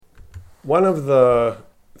One of the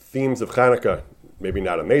themes of Hanukkah, maybe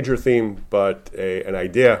not a major theme, but an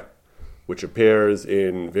idea which appears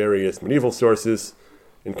in various medieval sources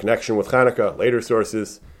in connection with Hanukkah, later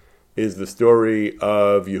sources, is the story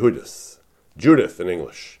of Yehudis, Judith in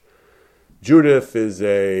English. Judith is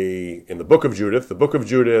in the book of Judith. The book of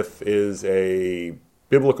Judith is a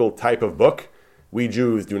biblical type of book. We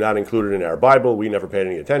Jews do not include it in our Bible. We never paid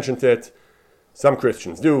any attention to it. Some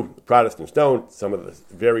Christians do, Protestants don't. Some of the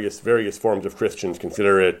various forms of Christians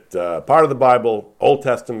consider it part of the Bible, Old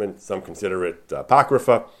Testament. Some consider it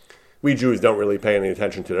Apocrypha. We Jews don't really pay any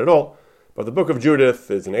attention to it at all. But the book of Judith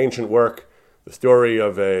is an ancient work, the story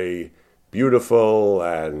of a beautiful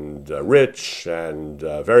and rich and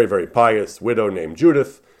very, very pious widow named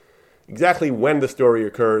Judith. Exactly when the story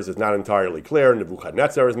occurs is not entirely clear.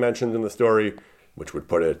 Nebuchadnezzar is mentioned in the story, which would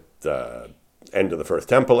put it end of the First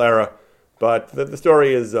Temple era. But the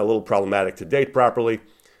story is a little problematic to date properly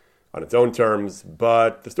on its own terms.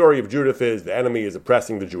 But the story of Judith is the enemy is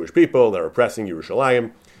oppressing the Jewish people. They're oppressing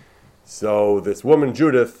Yerushalayim. So this woman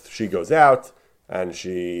Judith, she goes out and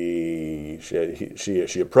she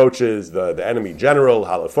approaches the enemy general,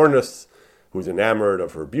 Holofernes, who's enamored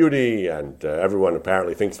of her beauty, and everyone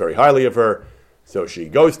apparently thinks very highly of her. So she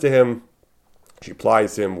goes to him. She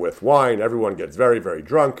plies him with wine. Everyone gets very, very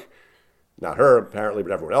drunk. Not her, apparently,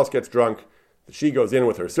 but everyone else gets drunk. She goes in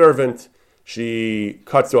with her servant. She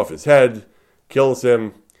cuts off his head, kills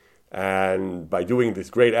him, and by doing this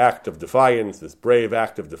great act of defiance, this brave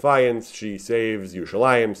act of defiance, she saves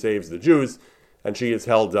Yerushalayim, saves the Jews, and she is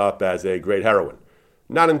held up as a great heroine.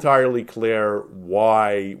 Not entirely clear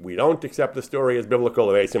why we don't accept the story as biblical.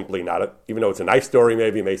 It may simply not, even though it's a nice story,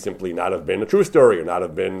 maybe it may simply not have been a true story, or not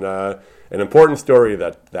have been an important story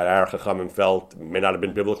that our Chachamim felt may not have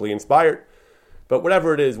been biblically inspired. But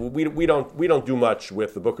whatever it is, we don't do much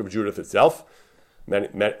with the book of Judith itself.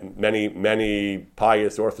 Many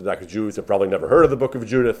pious Orthodox Jews have probably never heard of the book of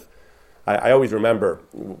Judith. I always remember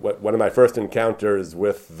one of my first encounters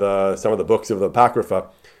with some of the books of the Apocrypha.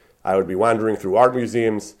 I would be wandering through art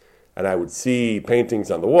museums, and I would see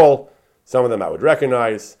paintings on the wall. Some of them I would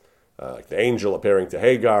recognize, like the angel appearing to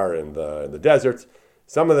Hagar in the desert.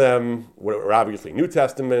 Some of them were obviously New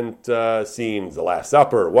Testament scenes, the Last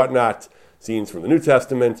Supper, whatnot, scenes from the New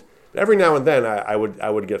Testament. But every now and then I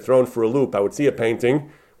would get thrown for a loop. I would see a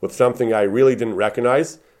painting with something I really didn't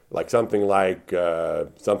recognize, like something like the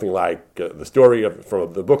story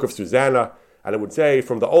from the book of Susanna, and it would say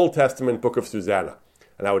from the Old Testament book of Susanna.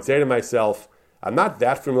 And I would say to myself, I'm not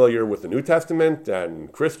that familiar with the New Testament and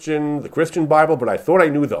the Christian Bible, but I thought I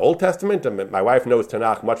knew the Old Testament. And my wife knows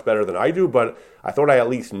Tanakh much better than I do, but I thought I at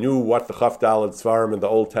least knew what the Chavdal and Svarim in the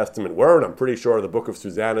Old Testament were, and I'm pretty sure the book of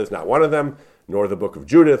Susanna is not one of them, nor the book of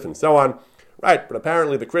Judith, and so on. Right, but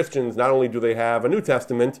apparently the Christians, not only do they have a New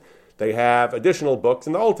Testament, they have additional books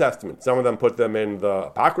in the Old Testament. Some of them put them in the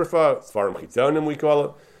Apocrypha, Svarim Chitzonim we call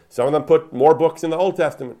it. Some of them put more books in the Old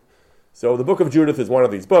Testament. So the book of Judith is one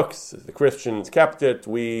of these books. The Christians kept it.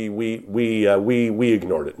 We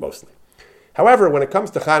ignored it mostly. However, when it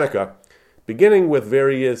comes to Hanukkah, beginning with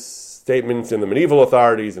various statements in the medieval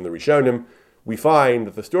authorities and the Rishonim, we find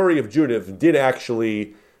that the story of Judith did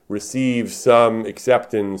actually receive some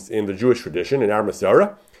acceptance in the Jewish tradition, in our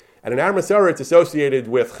Masorah. And in our Masorah, it's associated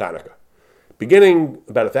with Hanukkah. Beginning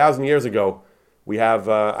about 1,000 years ago, we have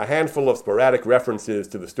a handful of sporadic references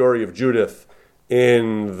to the story of Judith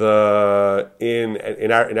in our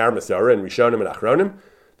Masorah, in Rishonim and Achronim.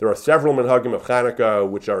 There are several minhagim of Hanukkah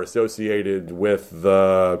which are associated with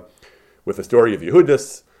the story of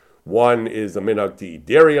Yehudis. One is a minhag to eat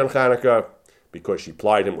dairy on Hanukkah because she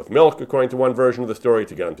plied him with milk, according to one version of the story,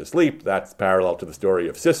 to get him to sleep. That's parallel to the story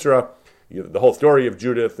of Sisera. The whole story of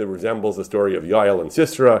Judith, it resembles the story of Yael and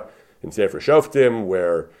Sisera in Sefer Shoftim,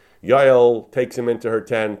 where Yael takes him into her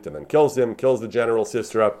tent and then kills the general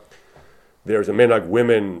Sisera. There's a minhag,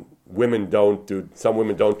 some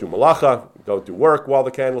women don't do malacha, don't do work while the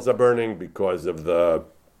candles are burning because it's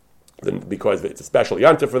a special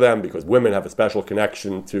yanta for them, because women have a special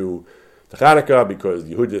connection to Hanukkah, because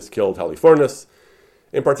Yehudis killed Holofernes.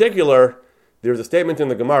 In particular, there's a statement in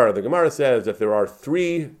the Gemara. The Gemara says that there are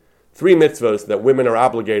three mitzvahs that women are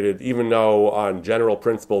obligated, even though on general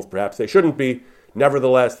principles perhaps they shouldn't be.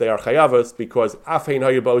 Nevertheless, they are chayavas because afein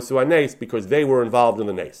hayubosu anes, because they were involved in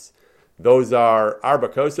the nes. Those are Arba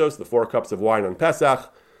Kosos, the 4 cups of wine on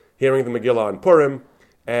Pesach, hearing the Megillah on Purim,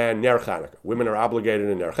 and Ner Chanukah. Women are obligated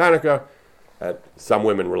in Ner Chanukah. Some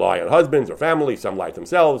women rely on husbands or family, some light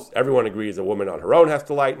themselves. Everyone agrees a woman on her own has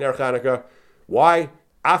to light Ner Chanukah. Why?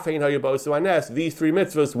 Afein hayabosu anes. These 3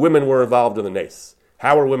 mitzvahs, women were involved in the nes.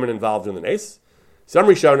 How are women involved in the nes? Some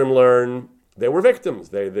Rishonim learn they were victims.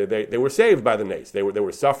 They were saved by the Nace. They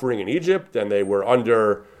were suffering in Egypt, and they were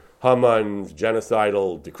under Haman's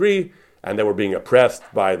genocidal decree, and they were being oppressed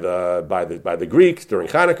by the Greeks during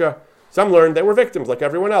Hanukkah. Some learned they were victims like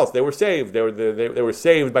everyone else. They were saved. They were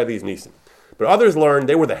saved by these Nisim. But others learned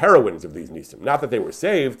they were the heroines of these Nisim. Not that they were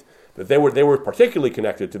saved, but they were particularly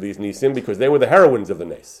connected to these Nisim because they were the heroines of the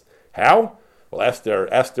Nace. How? Well,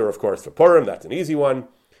 Esther, of course, for Purim, that's an easy one.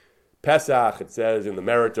 Pesach, it says, in the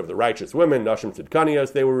merit of the righteous women, Nashim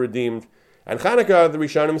Tzidkanias, they were redeemed. And Chanukah, the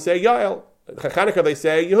Rishonim say Yael. Chanukah, they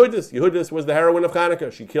say Yehudis. Yehudis was the heroine of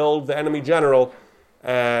Chanukah. She killed the enemy general,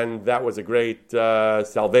 and that was a great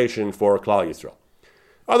salvation for Klal Yisrael.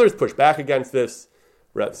 Others push back against this.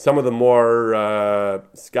 Some of the more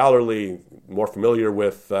scholarly, more familiar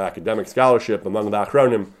with academic scholarship among the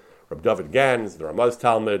Achronim, Reb David Gans, the Ramaz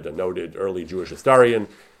Talmud, a noted early Jewish historian,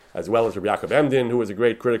 as well as Reb Yaakov Emden, who was a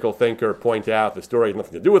great critical thinker, point out the story has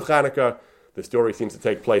nothing to do with Chanukah. The story seems to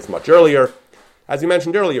take place much earlier. As you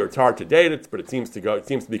mentioned earlier, it's hard to date it, but it seems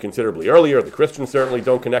to be considerably earlier. The Christians certainly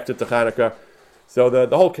don't connect it to Chanukah. So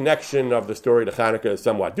the whole connection of the story to Chanukah is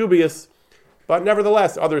somewhat dubious. But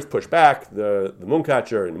nevertheless, others push back. The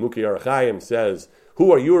Munkacher in Mukhi Arachayim says,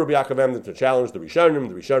 who are you, Rabbi Yaakov Emden, to challenge the Rishonim?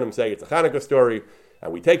 The Rishonim say it's a Chanukah story,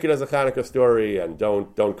 and we take it as a Chanukah story, and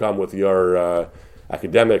don't come with your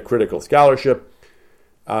academic critical scholarship.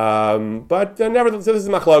 But nevertheless, so this is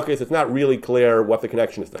machlokes. It's not really clear what the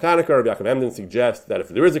connection is to Chanukah. Rabbi Yaakov Emden suggests that if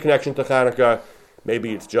there is a connection to Chanukah,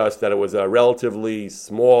 maybe it's just that it was a relatively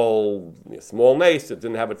small nace. It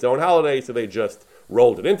didn't have its own holiday, so they just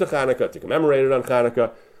rolled it into Chanukah to commemorate it on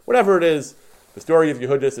Chanukah. Whatever it is, the story of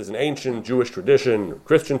Yehudis is an ancient Jewish tradition,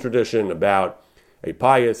 Christian tradition, about a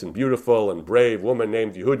pious and beautiful and brave woman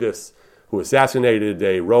named Yehudis who assassinated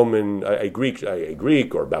a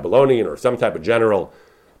Greek or Babylonian or some type of general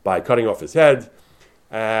by cutting off his head.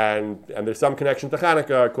 And there's some connection to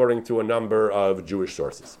Chanukah according to a number of Jewish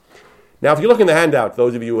sources. Now, if you look in the handout,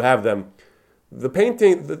 those of you who have them, the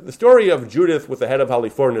painting, the story of Judith with the head of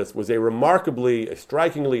Halifornis was a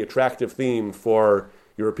strikingly attractive theme for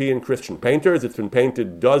European Christian painters. It's been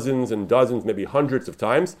painted dozens and dozens, maybe hundreds of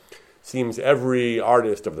times. Seems every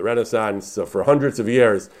artist of the Renaissance for hundreds of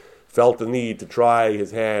years felt the need to try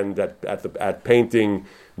his hand at painting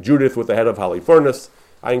Judith with the head of Halifornis.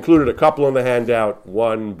 I included a couple in the handout,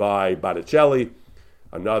 one by Botticelli,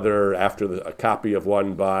 another a copy of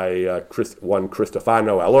one by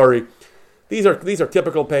Cristofano Allori. These are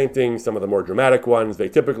typical paintings, some of the more dramatic ones. They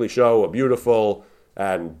typically show a beautiful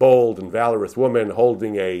and bold and valorous woman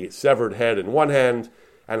holding a severed head in one hand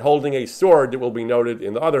and holding a sword that will be noted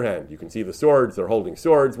in the other hand. You can see the swords. They're holding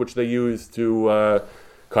swords, which they use to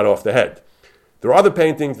cut off the head. There are other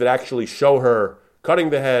paintings that actually show her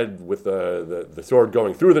cutting the head with the sword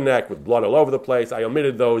going through the neck with blood all over the place. I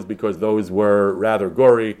omitted those because those were rather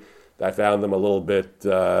gory. I found them a little bit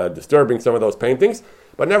disturbing, some of those paintings.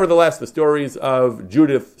 But nevertheless, the stories of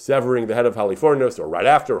Judith severing the head of Halifornis, or right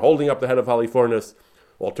after holding up the head of Halifornis.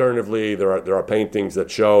 Alternatively, there are paintings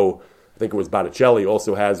that show, I think it was Botticelli,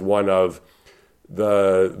 also has one of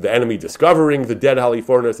the enemy discovering the dead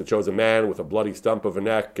Halifornis. It shows a man with a bloody stump of a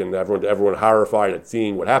neck, and everyone horrified at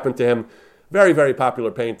seeing what happened to him. Very, very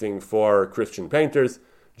popular painting for Christian painters.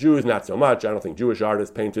 Jews, not so much. I don't think Jewish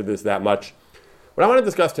artists painted this that much. What I want to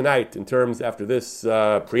discuss tonight, after this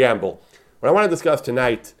preamble, what I want to discuss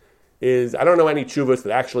tonight is, I don't know any tshuvas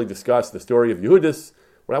that actually discuss the story of Yehudis.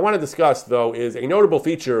 What I want to discuss, though, is a notable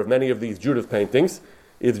feature of many of these Judith paintings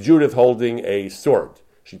is Judith holding a sword.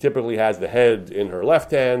 She typically has the head in her left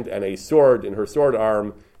hand and a sword in her sword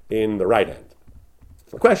arm in the right hand.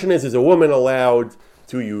 The question is a woman allowed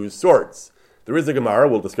to use swords? There is a Gemara,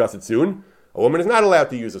 we'll discuss it soon. A woman is not allowed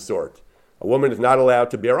to use a sword. A woman is not allowed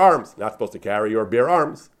to bear arms, not supposed to carry or bear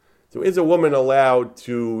arms. So is a woman allowed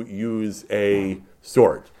to use a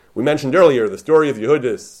sword? We mentioned earlier the story of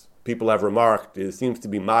Yehudis, people have remarked, it seems to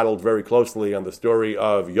be modeled very closely on the story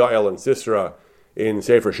of Yael and Sisera in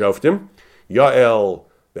Sefer Shoftim. Yael,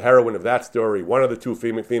 the heroine of that story, one of the two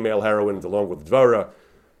female heroines along with Dvorah.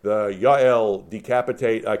 The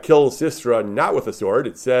Yael kills Sisera not with a sword.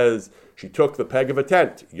 It says she took the peg of a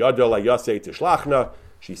tent. Yada la yaseh tishlachna.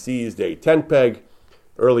 She seized a tent peg.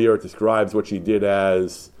 Earlier it describes what she did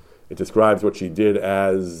as. It says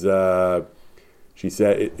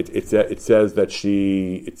that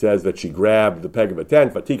she grabbed the peg of a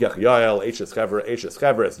tent. Vatikach Yael eshes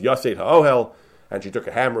cheveres yaseh ha'ohel, and she took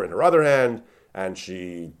a hammer in her other hand and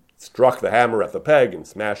she struck the hammer at the peg and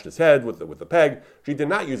smashed his head with the peg. She did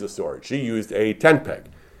not use a sword. She used a tent peg.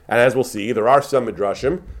 And as we'll see, there are some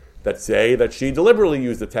midrashim that say that she deliberately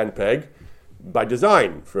used a tent peg. by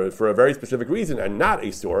design for a very specific reason, and not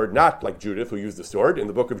a sword, not like Judith, who used the sword. In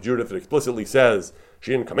the book of Judith, it explicitly says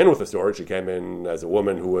she didn't come in with a sword. She came in as a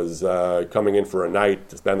woman who was coming in for a night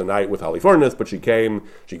to spend the night with Halifornis, but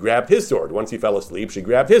she grabbed his sword. Once he fell asleep, she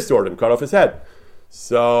grabbed his sword and cut off his head.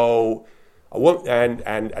 So, there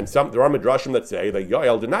are midrashim that say that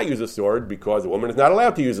Yoel did not use a sword because a woman is not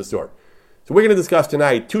allowed to use a sword. So we're going to discuss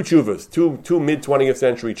tonight two mid-20th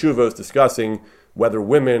century tshuvos discussing whether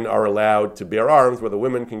women are allowed to bear arms, whether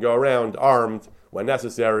women can go around armed when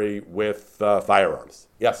necessary with firearms.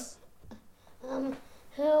 Yes?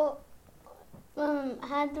 How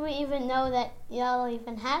do we even know that Yoel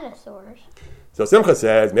even had a sword? So Simcha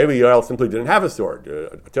says maybe Yoel simply didn't have a sword.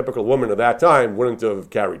 A typical woman of that time wouldn't have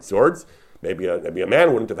carried swords. Maybe a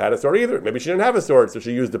man wouldn't have had a sword either. Maybe she didn't have a sword, so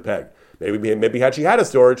she used a peg. Maybe had she had a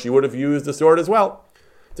sword, she would have used a sword as well.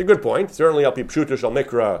 It's a good point. Certainly, al pi pshuta shel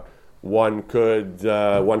mikra, one could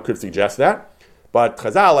suggest that. But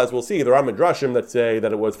Chazal, as we'll see, there are midrashim that say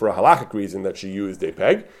that it was for a halachic reason that she used a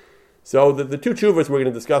peg. So the two tshuvos we're going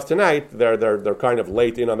to discuss tonight, they're kind of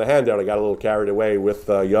late in on the handout. I got a little carried away with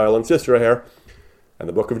Yoel and Sisera here and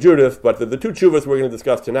the book of Judith. But the two tshuvos we're going to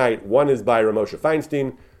discuss tonight, one is by Rav Moshe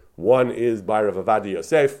Feinstein, one is by Rav Ovadia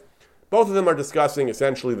Yosef. Both of them are discussing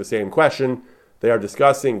essentially the same question. They are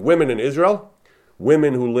discussing women in Israel,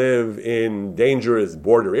 women who live in dangerous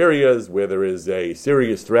border areas where there is a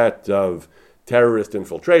serious threat of terrorist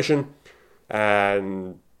infiltration,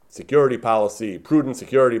 and security policy, prudent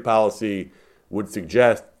security policy would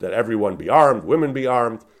suggest that everyone be armed, women be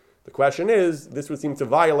armed. The question is, this would seem to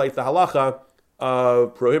violate the halacha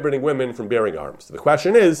of prohibiting women from bearing arms. So the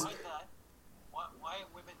question is,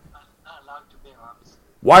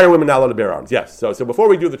 why are women not allowed to bear arms? Yes. So before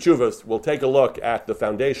we do the tshuvos, we'll take a look at the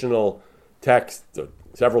foundational text,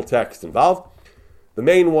 several texts involved. The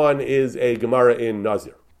main one is a Gemara in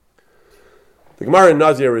Nazir. The Gemara in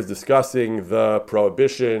Nazir is discussing the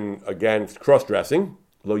prohibition against cross-dressing.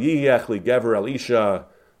 Lo yiyech li gever al isha,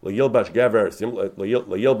 lo yilbash gever,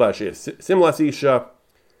 lo yilbash simlas isha.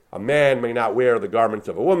 A man may not wear the garments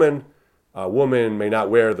of a woman may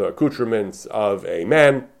not wear the accoutrements of a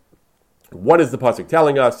man. What is the pasuk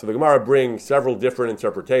telling us? So the Gemara brings several different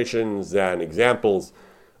interpretations and examples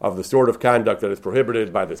of the sort of conduct that is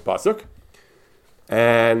prohibited by this pasuk.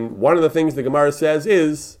 And one of the things the Gemara says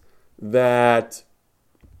is that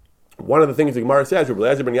Rabbi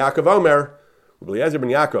Eliezer ben Yaakov Omer, Rabbi Eliezer ben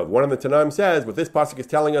Yaakov, one of the Tanaim says, what this pasuk is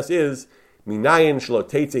telling us is, Minayin shelo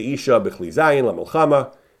teitze isha b'chli zayin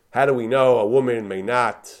lamilchama. How do we know a woman may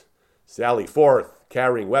not sally forth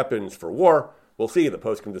carrying weapons for war? We'll see. The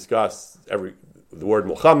post can discuss the word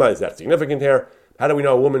milchama. Is that significant here? How do we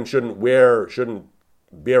know a woman shouldn't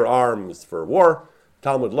bear arms for war?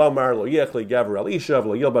 Talmud lomar lo yechli gever al isha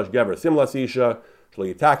v'lo yilbash gever simlas isha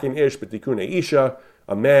shlo yitakin ish b'tikune isha.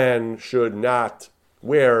 A man should not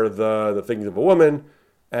wear the things of a woman,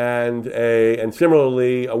 and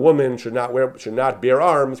similarly, a woman should not bear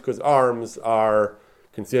arms because arms are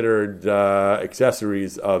considered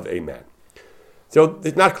accessories of a man. So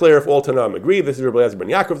it's not clear if all Tanaim agree. This is Rabbi Eliezer ben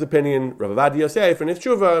Yaakov's opinion. Rav Ovadia Yosef in his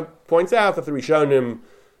tshuva points out that the Rishonim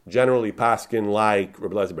generally paskin like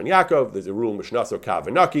Rabbi Eliezer ben Yaakov. There's a rule Mishnaso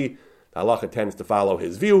Kavanaki. The halacha tends to follow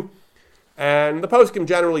his view, and the poskim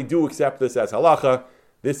generally do accept this as halacha.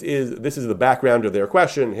 This is the background of their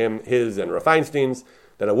question, his and Rav Feinstein's,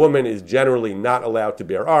 that a woman is generally not allowed to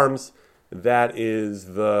bear arms. That is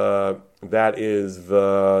what the Rabbi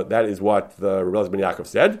Eliezer ben Yaakov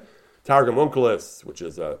said. Targum Onkelos, which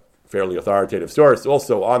is a fairly authoritative source,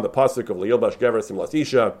 also on the pasuk of Le'ilbash Gever Simlas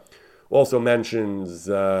Isha, also mentions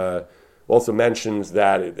that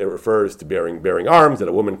it refers to bearing arms, that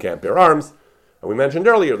a woman can't bear arms. And we mentioned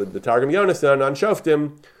earlier that the Targum Yonasan on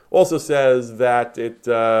Shoftim also says that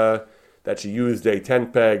that she used a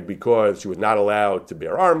tent peg because she was not allowed to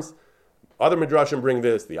bear arms. Other midrashim bring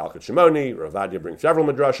this. The Yalkut Shimoni, Rav Ovadia brings several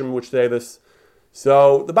midrashim which say this.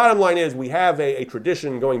 So the bottom line is we have a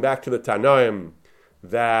tradition going back to the Tanaim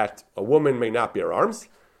that a woman may not bear arms.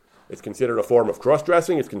 It's considered a form of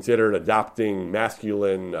cross-dressing. It's considered adopting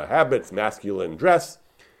masculine habits, masculine dress.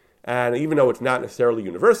 And even though it's not necessarily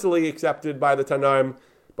universally accepted by the Tanaim,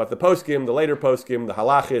 but the poskim, the later poskim, the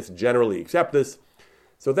halachis generally accept this.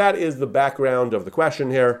 So that is the background of the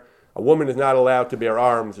question here. A woman is not allowed to bear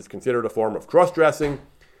arms. It's considered a form of cross-dressing.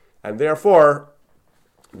 And therefore,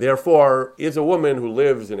 is a woman who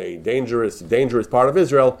lives in a dangerous part of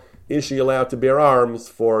Israel, is she allowed to bear arms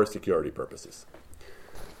for security purposes?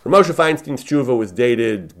 Rav Moshe Feinstein's tshuva was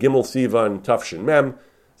dated Gimel Sivan Tafshin Mem,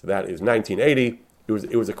 so that is 1980.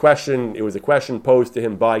 It was a question posed to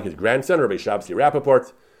him by his grandson, Rabbi Shabsi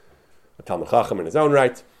Rappaport, a Talmud Chacham in his own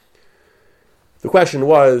right. The question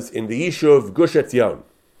was, in the Yishuv Gush Etzion,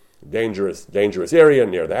 dangerous area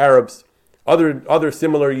near the Arabs, other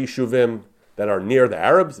similar Yishuvim that are near the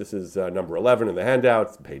Arabs, this is number 11 in the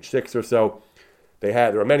handouts, page 6 or so,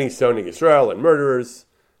 there are many Soni Israel and murderers,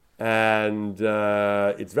 and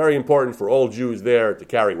it's very important for all Jews there to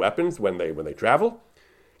carry weapons when they travel.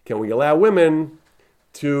 Can we allow women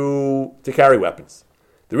to carry weapons?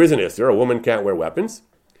 There is an issur, a woman can't wear weapons.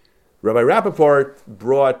 Rabbi Rappaport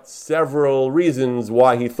brought several reasons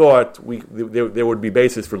why he thought there would be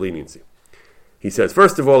basis for leniency. He says,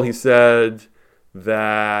 first of all, he said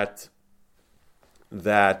that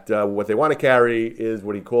what they want to carry is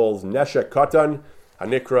what he calls neshek katan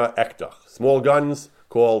hanikra ektach, small guns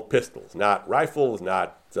called pistols, not rifles,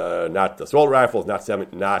 not assault rifles, not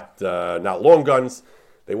long guns.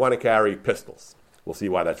 They want to carry pistols. We'll see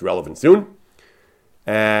why that's relevant soon.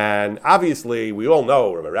 And obviously, we all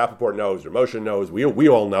know, Rabbi Rappaport knows, Moshe knows, we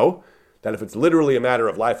all know, that if it's literally a matter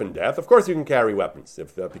of life and death, of course you can carry weapons.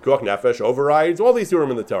 If the Pikuach Nefesh overrides all the Isurim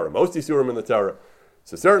in the Torah, most Isurim in the Torah,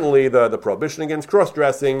 so certainly the prohibition against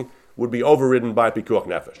cross-dressing would be overridden by Pikuach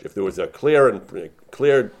Nefesh. If there was a clear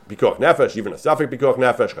Pikuach Nefesh, even a Safek Pikuach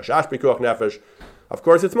Nefesh, Chashash Pikuach Nefesh, of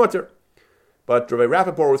course it's mutter. But Rabbi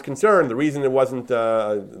Rappaport was concerned, the reason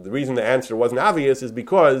the answer wasn't obvious is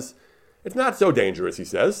because it's not so dangerous, he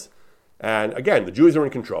says. And again, the Jews are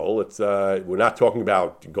in control. We're not talking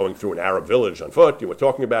about going through an Arab village on foot. We're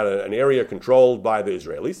talking about an area controlled by the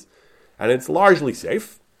Israelis. And it's largely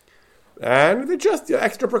safe. And it's just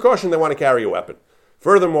extra precaution, they want to carry a weapon.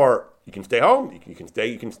 Furthermore, you can stay home. You can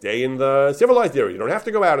stay in the civilized area. You don't have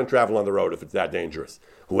to go out and travel on the road if it's that dangerous.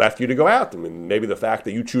 Who asked you to go out? I mean, maybe the fact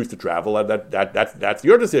that you choose to travel, that's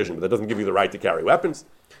your decision, but that doesn't give you the right to carry weapons.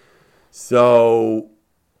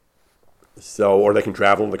 Or they can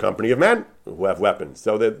travel in the company of men who have weapons.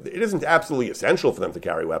 So that it isn't absolutely essential for them to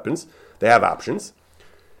carry weapons. They have options.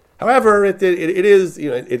 However,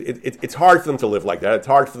 it's hard for them to live like that. It's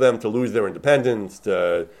hard for them to lose their independence,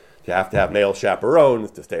 to have male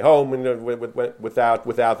chaperones, to stay home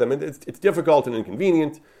without them. And it's difficult and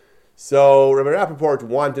inconvenient. So Rabbi Rappaport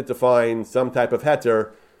wanted to find some type of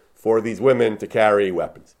heter for these women to carry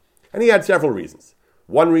weapons. And he had several reasons.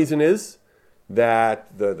 One reason is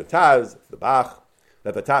that the Taz, the Bach,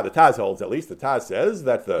 that the Taz holds, at least the Taz says,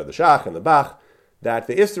 that the Shach and the Bach, that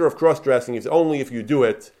the issur of cross-dressing is only if you do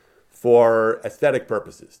it for aesthetic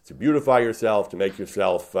purposes, to beautify yourself, to make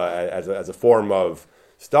yourself as a form of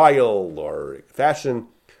style or fashion.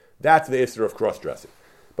 That's the issur of cross-dressing.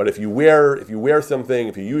 But if you use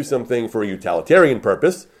something for a utilitarian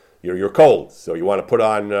purpose, you're cold, so you want to put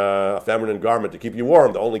on a feminine garment to keep you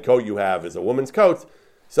warm. The only coat you have is a woman's coat.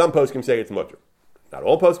 Some poskim say it's mutter. Not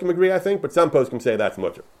all poskim agree, I think, but some poskim say that's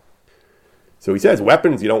mutter. So he says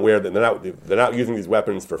weapons you don't wear. They're not using these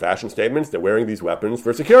weapons for fashion statements. They're wearing these weapons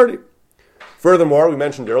for security. Furthermore, we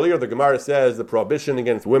mentioned earlier, the Gemara says the prohibition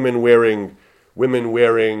against women bearing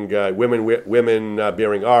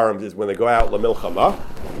arms is when they go out lamilchama,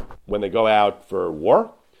 when they go out for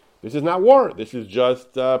war. This is not war. This is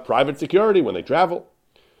just private security when they travel.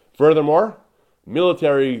 Furthermore,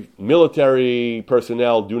 military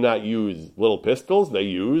personnel do not use little pistols. They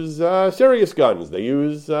use serious guns. They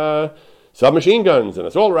use submachine guns and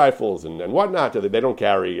assault rifles and whatnot. They don't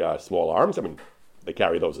carry small arms. I mean, they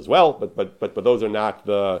carry those as well, but those are not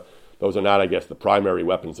I guess the primary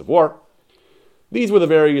weapons of war. These were the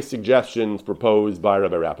various suggestions proposed by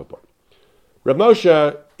Rabbi Rappaport. Rav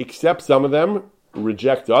Moshe accepts some of them,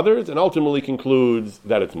 rejects others, and ultimately concludes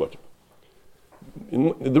that it's mutter.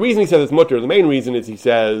 The reason he says it's mutter, the main reason is he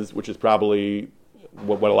says, which is probably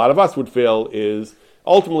what a lot of us would feel, is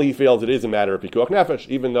ultimately he feels it is a matter of pikuach nefesh,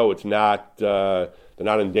 even though it's not, they're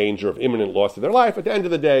not in danger of imminent loss of their life. At the end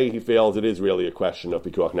of the day, he feels it is really a question of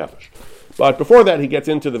pikuach nefesh. But before that, he gets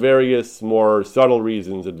into the various more subtle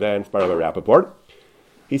reasons advanced by Rabbi Rappaport.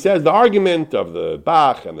 He says the argument of the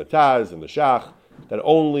Bach and the Taz and the Shach, that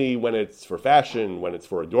only when it's for fashion, when it's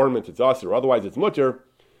for adornment, it's us, or otherwise it's mutter,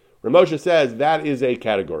 Rav Moshe says that is a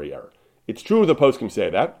category error. It's true the poskim say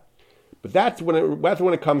that, but that's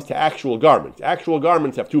when it comes to actual garments. Actual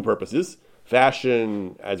garments have two purposes,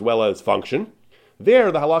 fashion as well as function.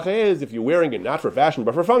 There, the halacha is, if you're wearing it not for fashion,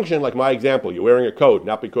 but for function, like my example, you're wearing a coat,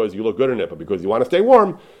 not because you look good in it, but because you want to stay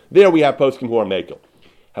warm, there we have poskim who are mekel.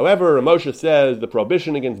 However, Rav Moshe says the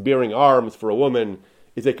prohibition against bearing arms for a woman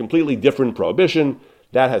is a completely different prohibition.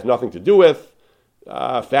 That has nothing to do with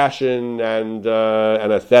fashion and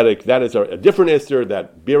aesthetic. That is a different issur,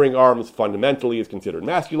 that bearing arms fundamentally is considered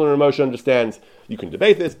masculine, Rav Moshe understands. You can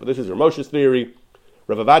debate this, but this is Rav Moshe's theory.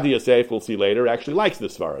 Rav Avadia Yosef, we'll see later, actually likes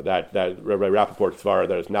this svara, that Rabbi Rappaport's svara,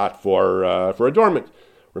 that is not for adornment.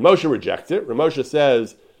 Ramosha rejects it. Ramosha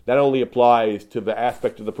says that only applies to the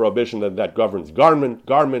aspect of the prohibition that governs garment,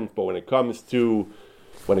 but when it comes to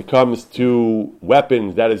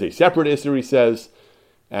weapons, that is a separate issur, he says,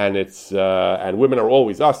 and women are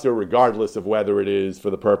always usher, regardless of whether it is for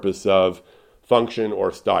the purpose of function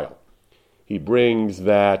or style. He brings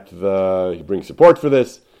support for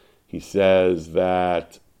this. He says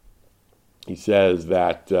that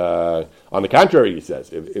on the contrary, he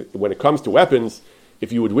says, when it comes to weapons,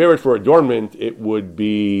 if you would wear it for adornment, it might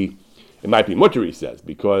be mutter, he says,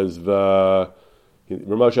 because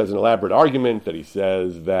Ramosha has an elaborate argument that he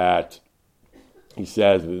says there's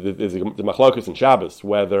a machlokus in Shabbos,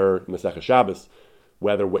 whether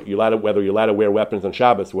you're allowed to wear weapons on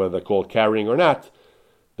Shabbos, whether they're called carrying or not.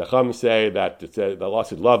 The Chum say that the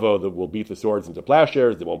Lasid Lavo that will beat the swords into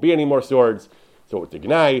plowshares. There won't be any more swords. So it's a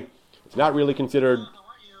gnai. It's not really considered.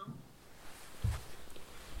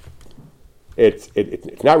 It's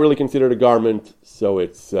not really considered a garment. So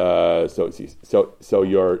you're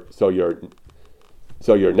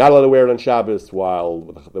not allowed to wear it on Shabbos. While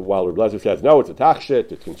Reb Lezer says no, it's a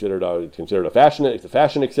tachshit. It's considered a fashion. It's a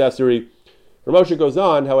fashion accessory. Ramosha goes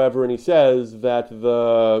on, however, and he says that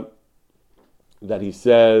the entire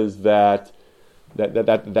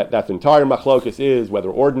machlokus is whether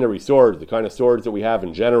ordinary swords, the kind of swords that we have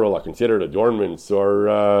in general, are considered adornments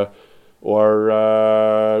or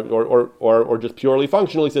just purely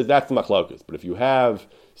functional. He says that's the machlokus. But if you have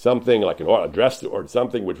something like a dress sword,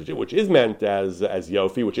 something which is meant as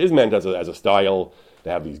yofi, which is meant as a style, they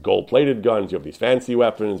have these gold-plated guns. You have these fancy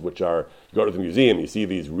weapons, which are, you go to the museum, you see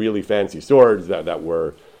these really fancy swords that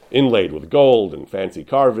were inlaid with gold and fancy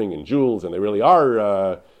carving and jewels, and they really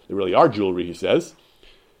are jewelry, he says.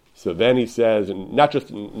 So then he says, and not just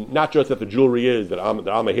that the jewelry is that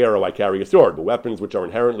I'm a hero, I carry a sword, but weapons which are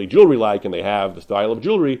inherently jewelry-like and they have the style of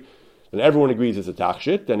jewelry, then everyone agrees it's a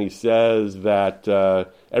tachshit. And he says that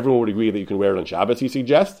everyone would agree that you can wear it on Shabbos, he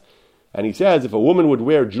suggests. And he says if a woman would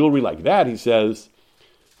wear jewelry like that, he says,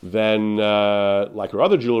 then like her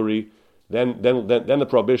other jewelry, then the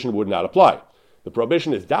prohibition would not apply. The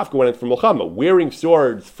prohibition is dafka when it's for milchama. Wearing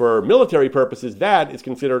swords for military purposes, that is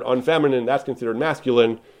considered unfeminine, that's considered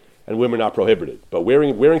masculine, and women are prohibited. But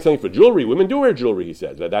wearing something for jewelry, women do wear jewelry, he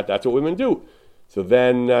says. That's what women do. So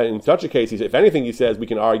then, in such a case, he says, if anything, he says, we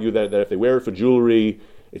can argue that if they wear it for jewelry,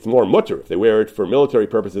 it's more mutter. If they wear it for military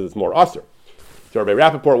purposes, it's more usher. So Rabbi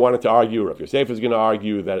Rappaport wanted to argue, or if Yosef is going to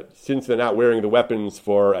argue, that since they're not wearing the weapons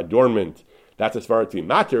for adornment, that's as far as to be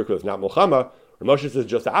matir, because it's not milchama. Moshe says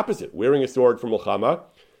just the opposite. Wearing a sword for milchama,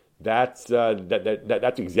 that's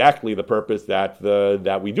exactly the purpose that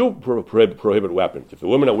we do prohibit weapons. If the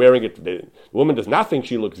women are wearing it, the woman does not think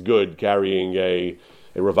she looks good carrying a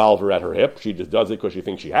revolver at her hip. She just does it because she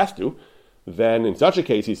thinks she has to. Then in such a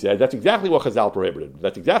case, he said, that's exactly what Chazal prohibited.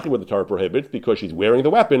 That's exactly what the Torah prohibits, because she's wearing the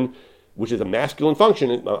weapon, which is a masculine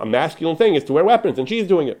function. A masculine thing is to wear weapons, and she's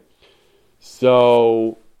doing it.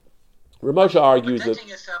 So Ramosha argues that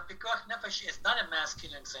yourself, because nefesh is not a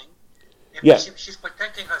masculine thing. If she's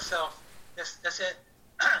protecting herself, that's it,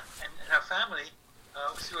 and her family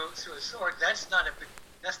through a sword. That's not a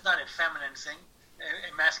feminine thing,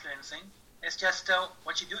 a masculine thing. It's just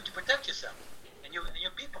what you do to protect yourself and your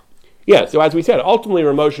people. Yeah. So as we said, ultimately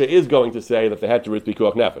Ramosha is going to say that the heter is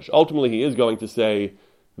pikuach nefesh. Ultimately, he is going to say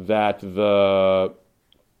that that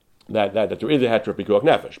there is a heter of pikuach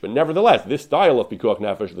nefesh. But nevertheless, this style of pikuach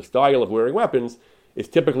nefesh, the style of wearing weapons, is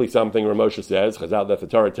typically something Ramosha says, Chazal, that the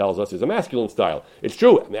Torah tells us is a masculine style. It's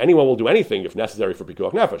true. Anyone will do anything if necessary for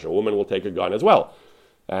pikuach nefesh. A woman will take a gun as well.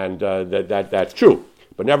 And that's true.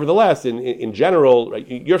 But nevertheless, in general, right,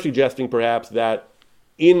 you're suggesting perhaps that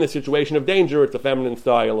in the situation of danger, it's a feminine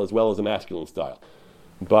style as well as a masculine style.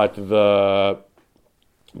 But nevertheless,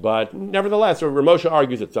 Ramosha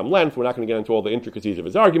argues at some length. We're not going to get into all the intricacies of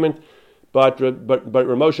his argument, but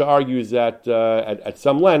Ramosha argues that at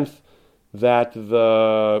some length that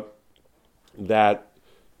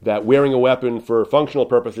wearing a weapon for functional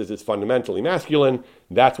purposes is fundamentally masculine.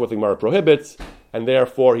 That's what the Gemara prohibits, and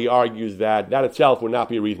therefore he argues that itself would not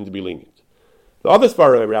be a reason to be lenient. The other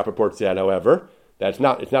Sfarim Rappaport said, however, that's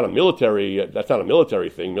not a military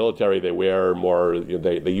thing. Military, they wear more,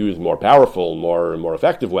 they use more powerful, more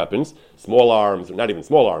effective weapons. Small arms, not even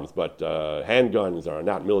small arms, but handguns are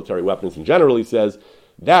not military weapons in general. He says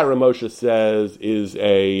that Ramosha says is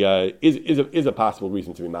a possible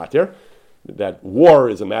reason to be matir. That war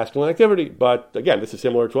is a masculine activity, but again, this is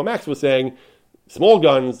similar to what Max was saying. Small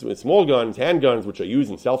guns, handguns, which are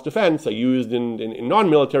used in self-defense, are used in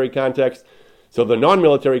non-military context. So the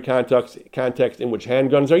non-military context in which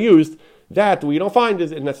handguns are used, that we don't find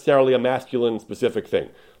is necessarily a masculine specific thing.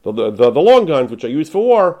 The long guns, which are used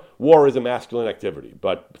for war is a masculine activity.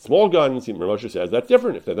 But small guns, Moshe says, that's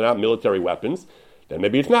different. If they're not military weapons, then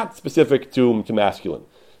maybe it's not specific to masculine.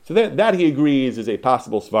 So that he agrees is a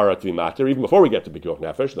possible svara to be matter, even before we get to Pikuach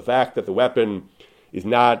Nefesh. The fact that the weapon is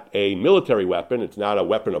not a military weapon, it's not a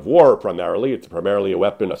weapon of war primarily, it's primarily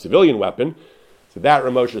a civilian weapon. So that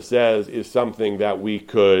Ramosha says is something that we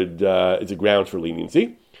could, is a ground for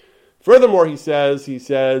leniency. Furthermore, he says,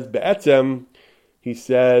 be'etzem, he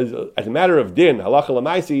says, as a matter of din, halacha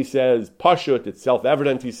l'maisi, he says, pashut, it's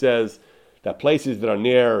self-evident, he says, that places that are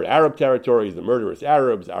near Arab territories, the murderous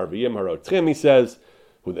Arabs, Arviyim harotchim, he says,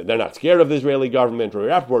 who they're not scared of the Israeli government. Roy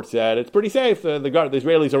Rappaport said, it's pretty safe, the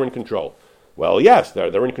Israelis are in control. Well, yes,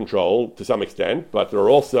 they're in control to some extent, but there are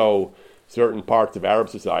also certain parts of Arab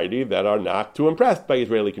society that are not too impressed by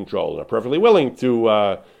Israeli control and are perfectly willing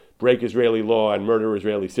to break Israeli law and murder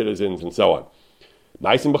Israeli citizens and so on.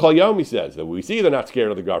 Ma'asim b'chol yom, he says, that we see they're not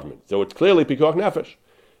scared of the government. So it's clearly Pikuach Nefesh.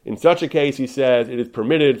 In such a case, he says, it is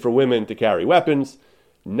permitted for women to carry weapons,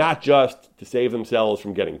 not just to save themselves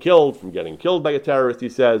from getting killed by a terrorist, he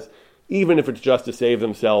says, even if it's just to save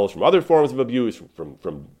themselves from other forms of abuse, from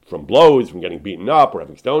blows, from getting beaten up, or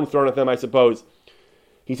having stones thrown at them, I suppose.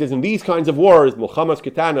 He says, in these kinds of wars, Milchamas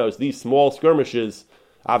Ketanos, these small skirmishes,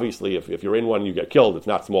 obviously, if you're in one, you get killed, it's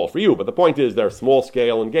not small for you, but the point is, they're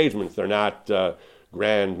small-scale engagements, they're not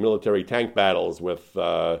grand military tank battles with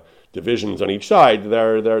divisions on each side,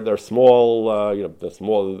 they're small,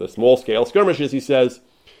 the small-scale skirmishes, he says.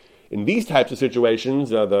 In these types of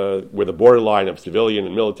situations, where the borderline of civilian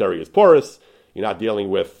and military is porous, you're not dealing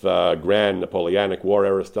with grand Napoleonic war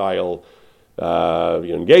era style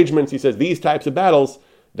engagements. He says these types of battles,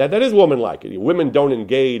 that is woman-like. Women don't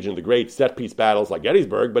engage in the great set-piece battles like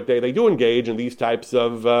Gettysburg, but they do engage in these types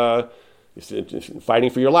of fighting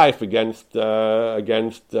for your life against terrorist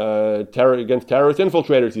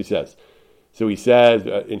infiltrators, he says. So he says,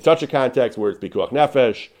 in such a context where it's Pikuach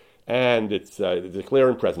Nefesh, and it's a clear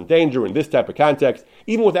and present danger in this type of context,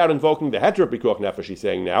 even without invoking the heter Pikuach Nefesh, he's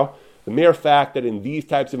saying now, the mere fact that in these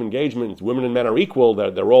types of engagements, women and men are equal,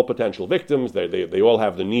 they're all potential victims, they all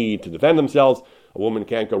have the need to defend themselves. A woman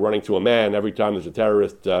can't go running to a man every time there's a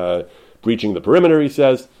terrorist breaching the perimeter, he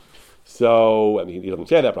says. So, he doesn't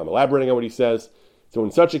say that, but I'm elaborating on what he says. So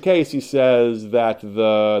in such a case, he says that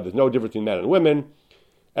there's no difference between men and women.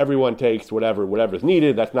 Everyone takes whatever is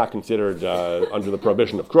needed. That's not considered under the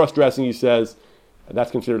prohibition of cross-dressing, he says. And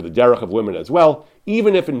that's considered the derech of women as well.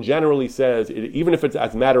 Even if in general, he says, even if it's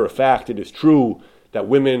as a matter of fact, it is true that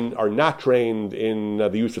women are not trained in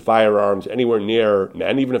the use of firearms anywhere near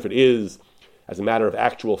men, even if it is, as a matter of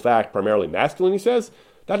actual fact, primarily masculine, he says,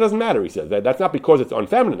 that doesn't matter, he says. That's not because it's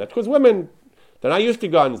unfeminine. That's because women, they're not used to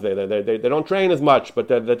guns. They don't train as much, but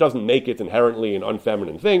that doesn't make it inherently an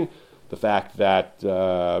unfeminine thing. The fact that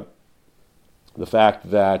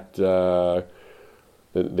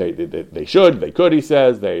they could, he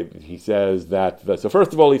says. He says that. So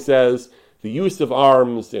first of all, he says the use of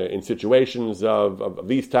arms in situations of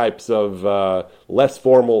these types of less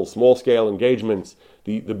formal, small-scale engagements,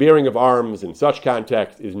 the bearing of arms in such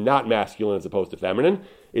context is not masculine as opposed to feminine.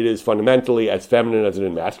 It is fundamentally as feminine as it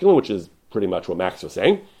is masculine, which is pretty much what Max was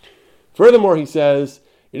saying. Furthermore, he says,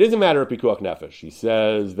 it is a matter of Pikuach Nefesh. He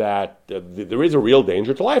says that there is a real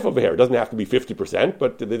danger to life over here. It doesn't have to be 50%,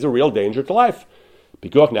 but there's a real danger to life.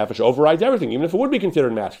 Pikuach Nefesh overrides everything, even if it would be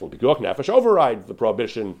considered masculine. Pikuach Nefesh overrides the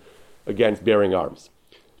prohibition against bearing arms.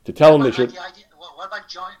 To tell them they should... What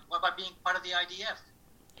about being part of the IDF?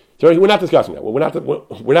 Sorry, we're not discussing that. We're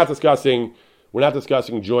not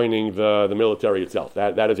discussing joining the military itself.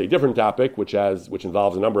 That is a different topic, which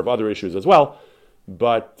involves a number of other issues as well.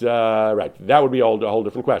 But right, that would be a whole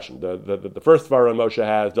different question. The first svara Moshe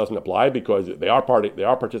has doesn't apply because they are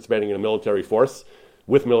participating in a military force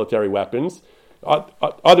with military weapons.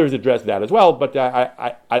 Others address that as well, but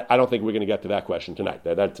I don't think we're going to get to that question tonight.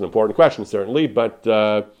 That's an important question, certainly, but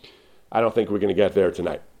I don't think we're going to get there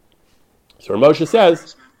tonight. So Moshe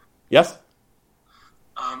says, yes?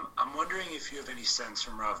 I'm wondering if you have any sense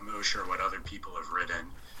from Rav Moshe or what other people have written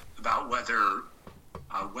about whether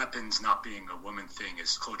weapons not being a woman thing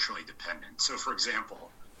is culturally dependent. So, for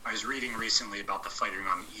example, I was reading recently about the fighting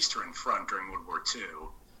on the Eastern Front during World War II,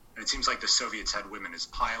 and it seems like the Soviets had women as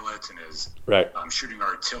pilots and as shooting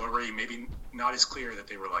artillery. Maybe not as clear that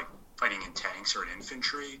they were like fighting in tanks or in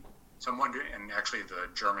infantry. So I'm wondering, and actually the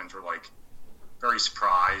Germans were like very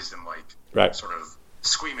surprised and like sort of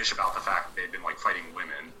squeamish about the fact that they'd been like fighting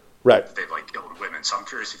women, that they'd like killed women. So I'm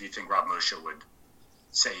curious if you think Rav Moshe would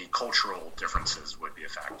say cultural differences would be a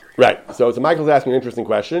factor here. Right. So Michael's asking an interesting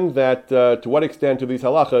question that to what extent do these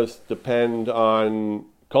halachas depend on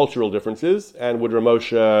cultural differences, and would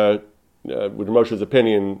Ramosha's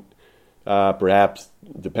opinion perhaps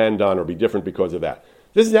depend on or be different because of that?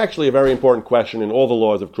 This is actually a very important question in all the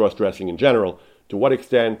laws of cross-dressing in general. To what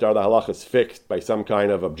extent are the halachas fixed by some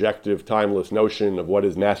kind of objective, timeless notion of what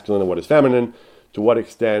is masculine and what is feminine? To what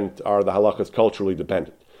extent are the halachas culturally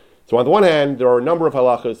dependent? So on the one hand, there are a number of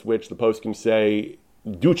halachas which the poskim say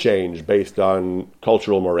do change based on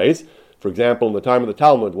cultural mores. For example, in the time of the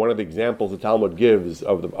Talmud, one of the examples the Talmud gives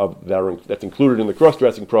that's included in the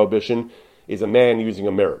cross-dressing prohibition is a man using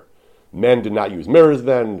a mirror. Men did not use mirrors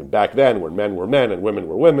then. Back then, when men were men and women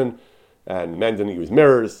were women, and men didn't use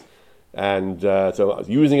mirrors. And so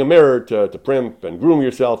using a mirror to primp and groom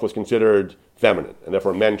yourself was considered feminine, and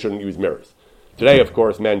therefore men shouldn't use mirrors. Today, of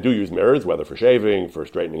course, men do use mirrors, whether for shaving, for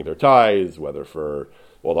straightening their ties, whether for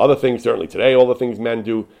all the other things. Certainly today, all the things men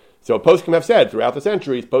do. So poskim have said, throughout the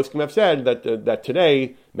centuries, poskim have said that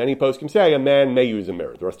today, many poskim say a man may use a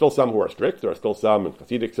mirror. There are still some who are strict. There are still some in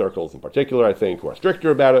Hasidic circles in particular, I think, who are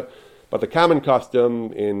stricter about it. But the common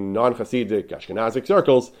custom in non-Hasidic, Ashkenazic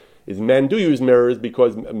circles is men do use mirrors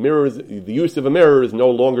because mirrors, the use of a mirror is no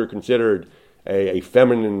longer considered a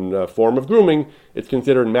feminine form of grooming. It's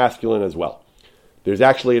considered masculine as well. There's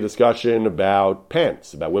actually a discussion about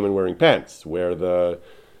pants, about women wearing pants, where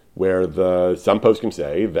some poskim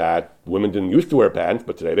say that women didn't used to wear pants,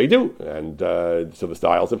 but today they do. And so the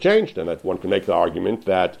styles have changed, and that one can make the argument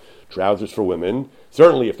that trousers for women,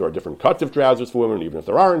 certainly if there are different cuts of trousers for women, even if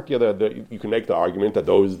there aren't, you can make the argument that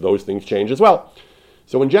those things change as well.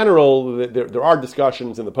 So in general, there are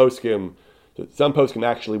discussions in the poskim. Some poskim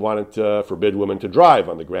actually wanted to forbid women to drive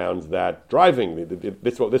on the grounds that driving,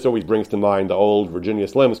 this always brings to mind the old Virginia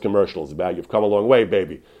Slims commercials about "You've come a long way,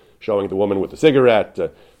 baby," showing the woman with the cigarette.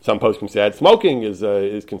 Some poskim said smoking is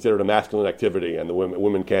considered a masculine activity and the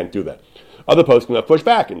women can't do that. Other poskim have pushed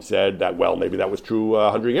back and said that, well, maybe that was true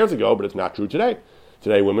 100 years ago, but it's not true today.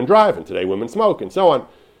 Today women drive and today women smoke and so on.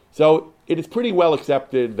 So it is pretty well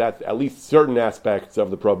accepted that at least certain aspects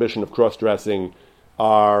of the prohibition of cross-dressing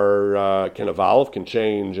can evolve, can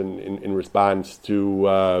change in response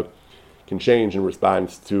to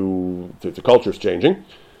cultures changing.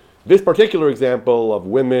 This particular example of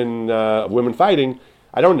women fighting,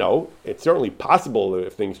 I don't know. It's certainly possible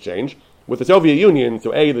if things change. With the Soviet Union,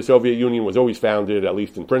 the Soviet Union was always founded, at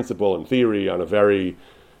least in principle and theory, on a very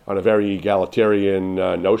egalitarian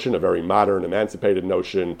notion, a very modern, emancipated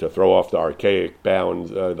notion to throw off the archaic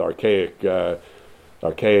bounds,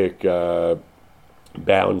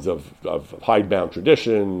 bounds of hidebound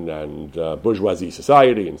tradition and bourgeoisie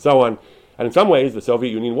society and so on. And in some ways, the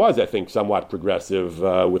Soviet Union was, I think, somewhat progressive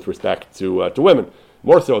with respect to women,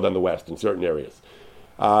 more so than the West in certain areas.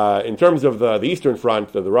 In terms of the Eastern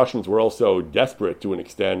Front, the Russians were also desperate to an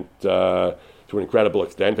extent, to an incredible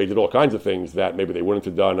extent. They did all kinds of things that maybe they wouldn't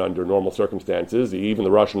have done under normal circumstances. Even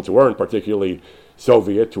the Russians who weren't particularly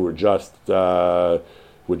Soviet, who were just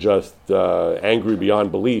angry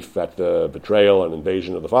beyond belief at the betrayal and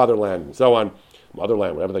invasion of the fatherland and so on.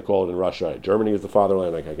 Motherland, whatever they call it in Russia. Germany is the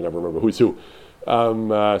fatherland. I can never remember who's who.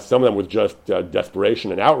 Some of them with just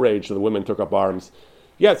desperation and outrage, so the women took up arms.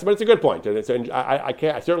 Yes, but it's a good point. And I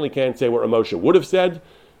certainly can't say what Ramosha would have said.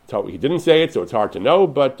 He didn't say it, so it's hard to know.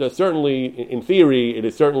 But certainly, in theory, it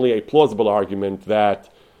is certainly a plausible argument that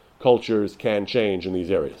cultures can change in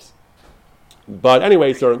these areas. But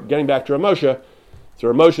anyway, so getting back to Ramosha.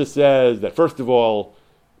 So Ramosha says that, first of all,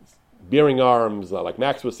 bearing arms, like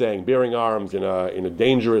Max was saying, bearing arms in a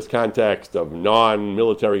dangerous context of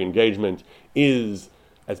non-military engagement is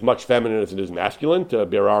as much feminine as it is masculine to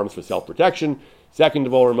bear arms for self-protection. Second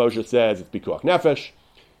of all, Ramosha says it's pikuach nefesh.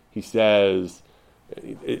 He says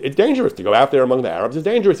it's dangerous to go out there among the Arabs. It's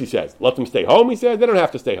dangerous, he says. Let them stay home, he says. They don't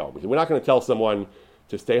have to stay home. He said, we're not going to tell someone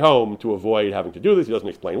to stay home to avoid having to do this. He doesn't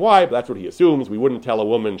explain why, but that's what he assumes. We wouldn't tell a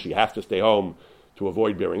woman she has to stay home to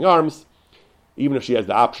avoid bearing arms. Even if she has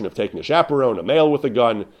the option of taking a chaperone, a male with a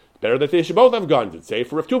gun, it's better that they should both have guns. It's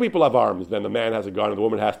safer if two people have arms than the man has a gun and the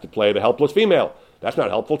woman has to play the helpless female. That's not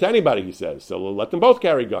helpful to anybody, he says. So let them both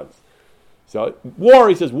carry guns. So war,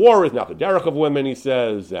 he says, war is not the derech of women, he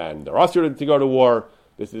says, and they're usher to go to war.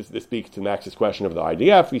 This speaks to Max's question of the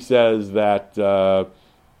IDF. He says that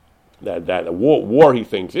war, he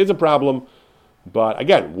thinks, is a problem. But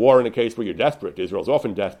again, war in a case where you're desperate, Israel's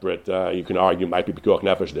often desperate, you can argue might be pikuach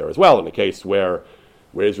nefesh there as well. In a case where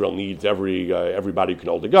Israel needs everybody who can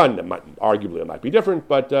hold a gun, arguably it might be different.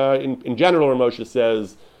 But in general, Ramosha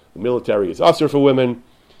says the military is usher for women.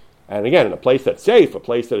 And again, in a place that's safe, a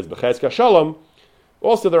place that is b'chezka shalom,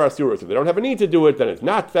 also there are asuras. If they don't have a need to do it, then it's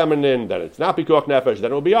not feminine, then it's not pikuach nefesh,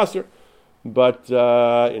 then it will be usher. But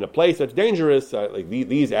in a place that's dangerous, like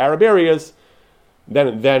these Arab areas,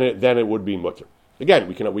 then it would be mutter. Again,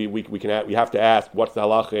 we have to ask what's the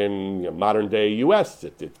halacha in modern day U.S.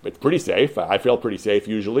 It's pretty safe. I feel pretty safe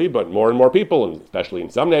usually, but more and more people, and especially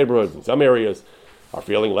in some neighborhoods, in some areas, are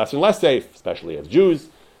feeling less and less safe, especially as Jews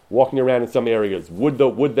walking around in some areas. Would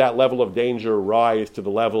that level of danger rise to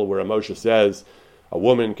the level where Moshe says a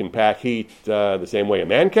woman can pack heat the same way a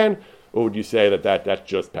man can, or would you say that's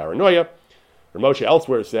just paranoia? Moshe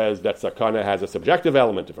elsewhere says that sakana has a subjective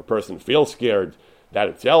element. If a person feels scared, that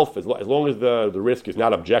itself, as long as the risk is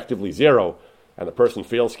not objectively zero, and the person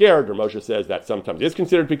feels scared, Moshe says that sometimes is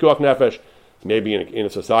considered pikuach nefesh. Maybe in a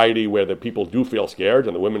society where the people do feel scared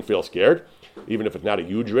and the women feel scared, even if it's not a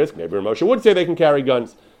huge risk, maybe Moshe would say they can carry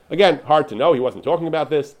guns. Again, hard to know. He wasn't talking about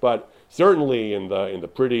this, but certainly in the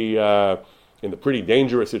pretty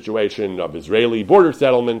dangerous situation of Israeli border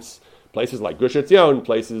settlements, places like Gush Etzion,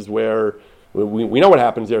 places where we know what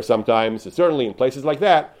happens there sometimes. Certainly in places like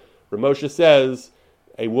that, Moshe says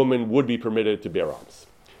a woman would be permitted to bear arms.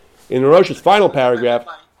 In Moshe's final paragraph,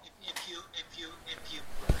 if you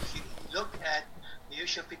look at the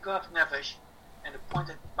issue of pikuach nefesh, and the point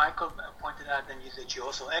that Michael pointed out, and that you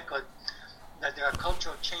also echoed, that there are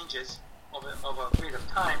cultural changes over a period of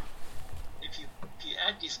time. If you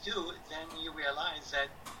add these two, then you realize that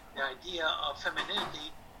the idea of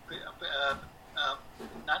femininity,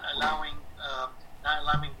 not allowing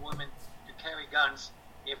women to carry guns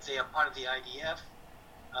if they are part of the IDF,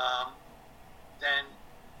 then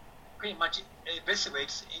pretty much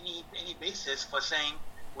eviscerates any basis for saying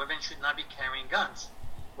women should not be carrying guns,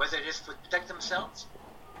 whether it is to protect themselves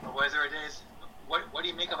or whether it is. What do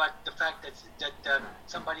you make about the fact that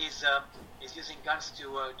somebody is using guns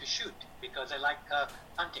to shoot because they like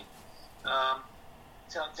hunting?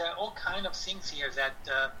 So there are all kind of things here that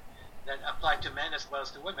apply to men as well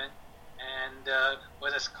as to women, and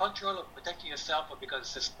whether it's cultural or protecting yourself or because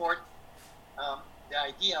it's a sport, the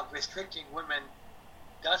idea of restricting women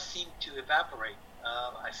does seem to evaporate,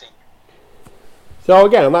 I think. So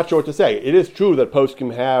again, I'm not sure what to say. It is true that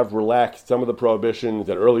poskim have relaxed some of the prohibitions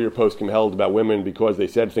that earlier poskim held about women because they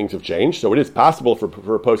said things have changed. So it is possible for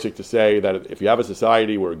a posik to say that if you have a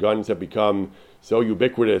society where guns have become so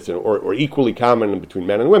ubiquitous or equally common between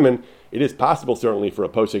men and women, it is possible certainly for a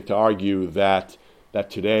posik to argue that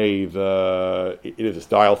today it is a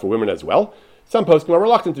style for women as well. Some poskim are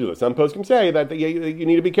reluctant to do this. Some poskim say that you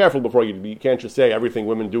need to be careful before you can't just say everything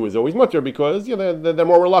women do is always mutter, because they're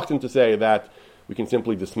more reluctant to say that we can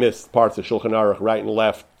simply dismiss parts of Shulchan Aruch right and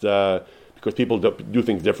left because people do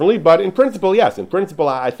things differently. But in principle, yes. In principle,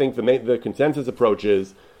 I think the consensus approach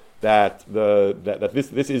is that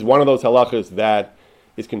this is one of those halachas that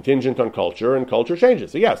is contingent on culture, and culture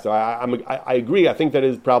changes. So yes, I agree. I think that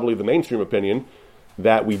is probably the mainstream opinion,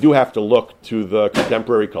 that we do have to look to the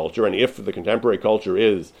contemporary culture, and if the contemporary culture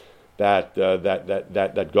is that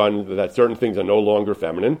certain things are no longer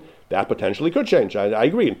feminine, that potentially could change. I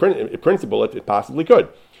agree. In principle, it possibly could.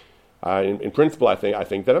 In principle, I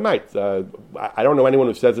think that it might. I don't know anyone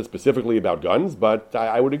who says it specifically about guns, but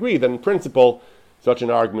I would agree that in principle, such an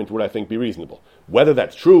argument would, I think, be reasonable. Whether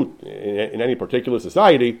that's true in any particular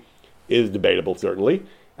society is debatable, certainly,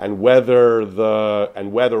 and whether a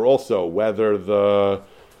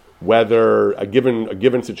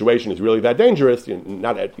given situation is really that dangerous.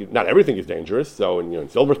 Not everything is dangerous. So in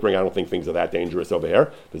Silver Spring, I don't think things are that dangerous over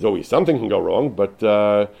here. There's always something can go wrong, but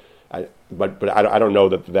I don't know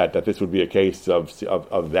that this would be a case of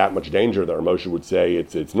that much danger that Ramosha would say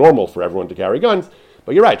it's normal for everyone to carry guns.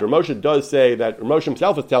 But you're right. Ramosha does say that Ramosha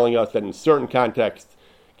himself is telling us that in certain contexts,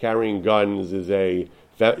 carrying guns is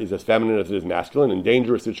as feminine as it is masculine. In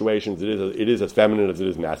dangerous situations, it is as feminine as it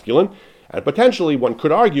is masculine. And potentially, one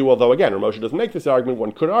could argue, although again, Ramosha doesn't make this argument,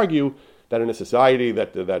 one could argue that in a society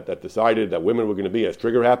that decided that women were going to be as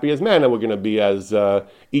trigger happy as men and were going to be as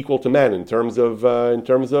equal to men in terms of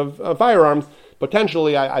firearms,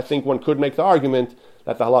 potentially, I think one could make the argument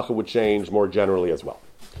that the halacha would change more generally as well.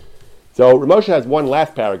 So Ramosha has one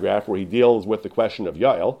last paragraph where he deals with the question of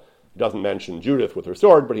Yael. He doesn't mention Judith with her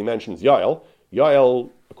sword, but he mentions Yael. Yael,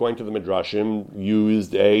 according to the Midrashim,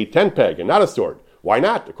 used a tent peg and not a sword. Why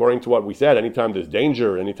not? According to what we said, anytime there's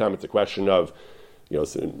danger, anytime it's a question of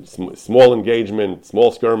small engagement,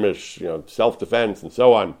 small skirmish, self-defense, and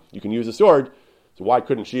so on, you can use a sword. So why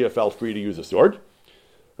couldn't she have felt free to use a sword?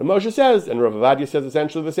 Ramosha says, and Rav Avadia says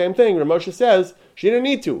essentially the same thing. Ramosha says she didn't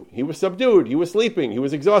need to. He was subdued. He was sleeping. He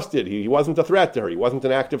was exhausted. He wasn't a threat to her. He wasn't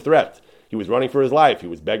an active threat. He was running for his life. He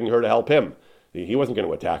was begging her to help him. He wasn't going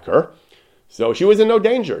to attack her. So she was in no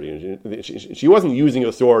danger. She wasn't using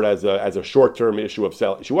a sword as a short-term issue of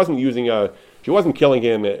self. She wasn't killing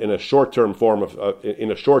him in a short-term form in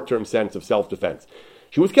a short-term sense of self-defense.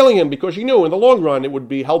 She was killing him because she knew in the long run it would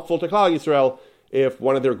be helpful to Klal Yisrael if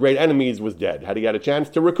one of their great enemies was dead. Had he had a chance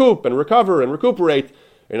to recoup and recover and recuperate,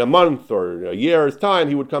 in a month or a year's time,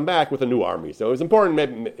 he would come back with a new army. So it was important,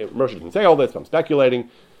 maybe Moshe didn't say all this, I'm speculating.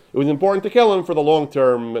 It was important to kill him for the long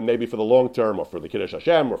term, and maybe for the long term, or for the Kiddush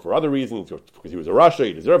Hashem, or for other reasons, or because he was a Rasha,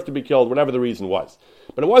 he deserved to be killed, whatever the reason was.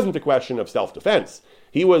 But it wasn't a question of self-defense.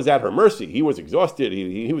 He was at her mercy. He was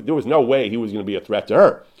exhausted. There was no way he was going to be a threat to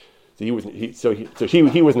her. So he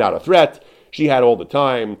was not a threat. She had all the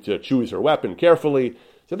time to choose her weapon carefully.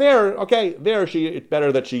 So it's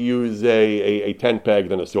better that she use a tent peg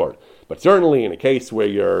than a sword. But certainly in a case where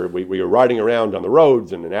you're riding around on the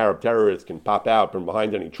roads and an Arab terrorist can pop out from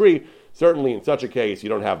behind any tree, certainly in such a case you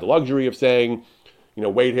don't have the luxury of saying,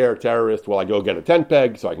 wait here, terrorist, while I go get a tent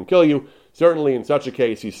peg so I can kill you. Certainly in such a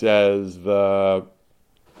case, he says in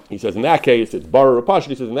that case, it's Baruch Rapash,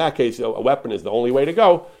 he says in that case a weapon is the only way to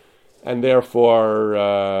go, and therefore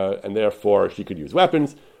she could use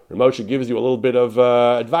weapons. Moshe gives you a little bit of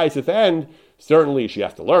advice at the end. Certainly, she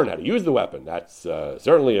has to learn how to use the weapon. That's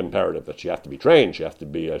certainly imperative that she has to be trained. She has to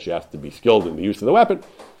be skilled in the use of the weapon,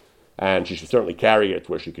 and she should certainly carry it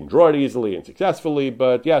where she can draw it easily and successfully.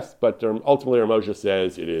 But ultimately, Moshe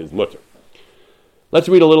says it is mutter. Let's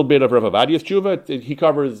read a little bit of Rav Avadia's tshuva. He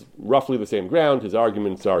covers roughly the same ground. His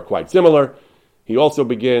arguments are quite similar. He also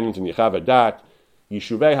begins in Yechav Adat,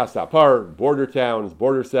 Yishuvei Hasapar, border towns,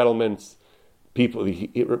 border settlements. Rav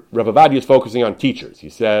Avadia is focusing on teachers. He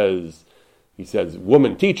says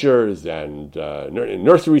women teachers and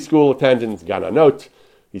nursery school attendants, gananot.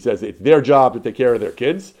 He says it's their job to take care of their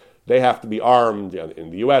kids. They have to be armed.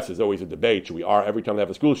 In the U.S., there's always a debate. Every time they have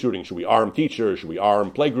a school shooting, should we arm teachers? Should we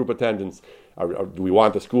arm playgroup attendants? Or do we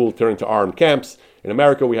want the school turned into armed camps? In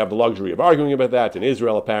America, we have the luxury of arguing about that. In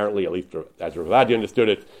Israel, apparently, at least as Rav Avadia understood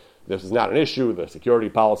it, this is not an issue. The security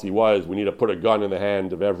policy was we need to put a gun in the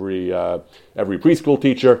hand of every preschool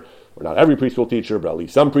teacher, or not every preschool teacher, but at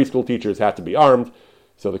least some preschool teachers have to be armed.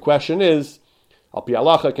 So the question is, al pi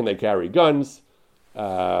halacha, can they carry guns?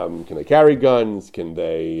 Can they carry guns? Can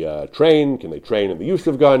they train? Can they train in the use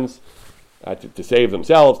of guns to save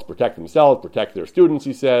themselves, to protect themselves, protect their students?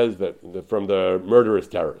 He says from the murderous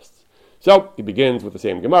terrorists. So he begins with the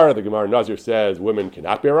same Gemara. The Gemara Nazir says women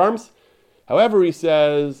cannot bear arms. However, he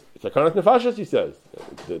says, it's sakanat nefashos, he says.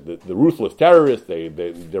 The ruthless terrorists,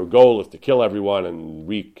 their goal is to kill everyone and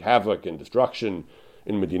wreak havoc and destruction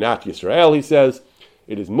in Medinat Yisrael, he says.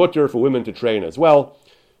 It is mutter for women to train as well,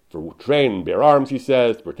 for train and bear arms, he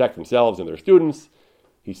says, to protect themselves and their students.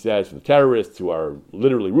 He says, for the terrorists who are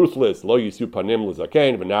literally ruthless, lo yisu panim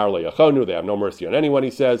l'zaken, v'nar le'yachonu, they have no mercy on anyone,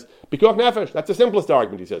 he says. Pikuach nefesh, that's the simplest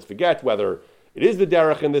argument, he says. Forget whether it is the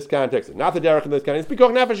derech in this context, it's not the derech in this context. It's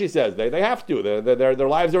pikuach nefesh, he says. They have to. Their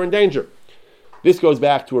lives are in danger. This goes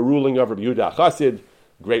back to a ruling of Rabbi Yehuda Chassid,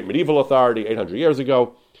 great medieval authority, 800 years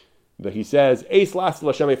ago. That he says, Eis las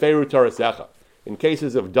l'Hashem eferu torasecha. In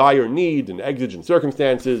cases of dire need and exigent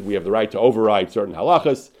circumstances, we have the right to override certain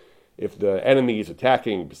halachas. If the enemy is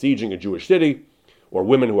attacking, besieging a Jewish city, or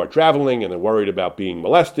women who are traveling and they're worried about being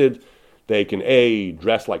molested, they can A,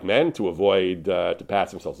 dress like men to avoid, to pass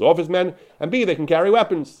themselves off as men, and B, they can carry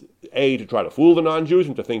weapons, A, to try to fool the non-Jews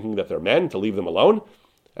into thinking that they're men, to leave them alone,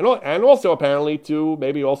 and also apparently to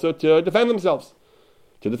defend themselves.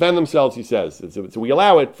 To defend themselves, he says. So we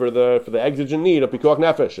allow it for the exigent need of pikuach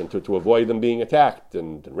nefesh, and to avoid them being attacked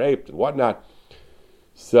and raped and whatnot.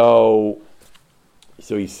 So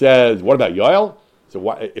he says, what about Yoel? So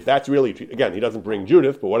if that's really, again, he doesn't bring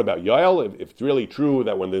Judith, but what about Yoel? If it's really true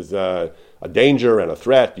that when there's a danger and a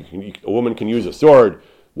threat, a woman can use a sword,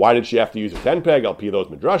 why did she have to use a tent peg? I'll pee those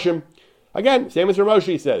midrashim. Again, same as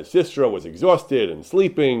Ramoshi says, Sisera was exhausted and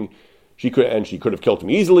sleeping. She could have killed him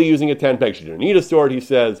easily using a tent peg. She didn't need a sword, he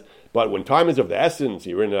says. But when time is of the essence,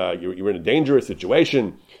 you're in a dangerous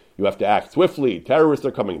situation. You have to act swiftly. Terrorists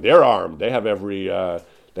are coming. They're armed. They have every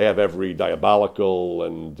diabolical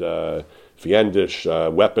and fiendish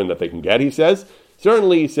weapon that they can get, he says.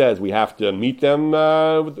 Certainly, he says, we have to meet them,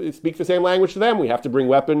 speak the same language to them. We have to bring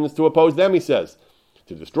weapons to oppose them, he says.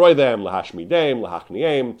 To destroy them, lahashmideim,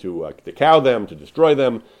 lahachniim, to cow them, to destroy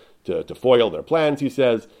them, to foil their plans, he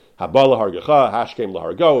says. Haba lahargecha, hashkem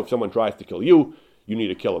lahargo. If someone tries to kill you, you need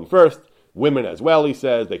to kill him first. Women as well, he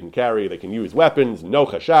says, they can use weapons, no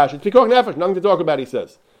chashash. It's pikuach nefesh, nothing to talk about, he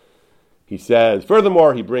says. He says,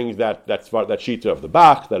 furthermore, he brings that shita of the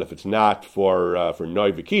Bach, that if it's not for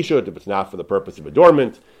noi v'kishut, if it's not for the purpose of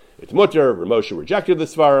adornment, it's mutter. Ramosha rejected the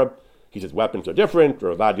svara. He says weapons are different.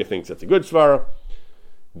 Rav Avadia thinks that's a good svara.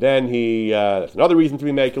 Then that's another reason to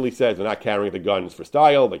be makel. He says they're not carrying the guns for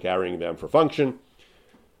style, they're carrying them for function.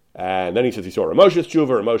 And then he says he saw Ramosha's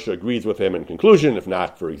tshuva. Ramosha agrees with him in conclusion, if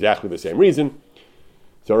not for exactly the same reason.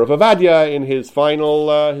 So Rav Avadia, in his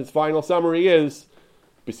final summary is,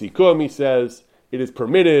 B'sikum, he says, it is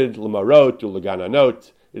permitted, l'marot,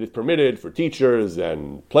 l'gananot, it is permitted for teachers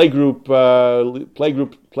and playgroup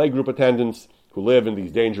attendants who live in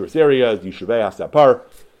these dangerous areas, yishuvei hasapar,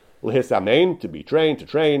 l'hisamein, to be trained,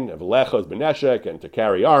 v'lechos b'neshek, and to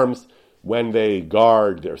carry arms when they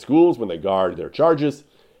guard their schools, when they guard their charges.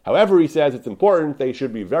 However, he says it's important, they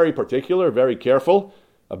should be very particular, very careful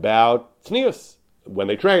about tznius. When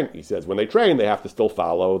they train, he says, when they train, they have to still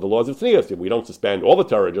follow the laws of tznius. We don't suspend all the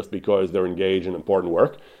Torah just because they're engaged in important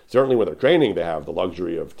work. Certainly when they're training, they have the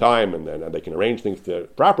luxury of time and they can arrange things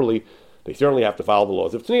properly. They certainly have to follow the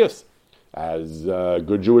laws of tznius, as a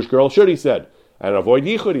good Jewish girl should, he said. And avoid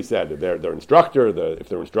yichud, he said. Their instructor, if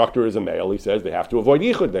their instructor is a male, he says they have to avoid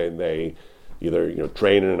yichud. They either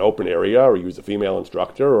train in an open area or use a female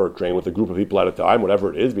instructor or train with a group of people at a time,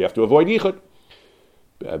 whatever it is, we have to avoid yichud,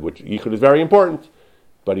 which yichud is very important.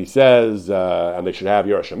 But he says, and they should have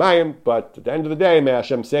Yiras Shamayim, but at the end of the day, may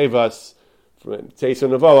Hashem save us from Tzeisa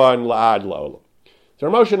Nevoah and La'ad La'olam. So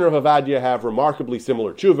Ramosha and Rav Avadia have remarkably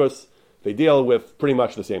similar tshuvas. They deal with pretty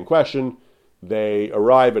much the same question. They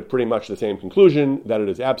arrive at pretty much the same conclusion, that it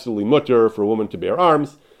is absolutely mutter for a woman to bear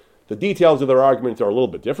arms. The details of their arguments are a little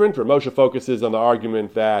bit different. Ramosha focuses on the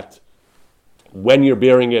argument that when you're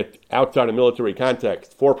bearing it outside a military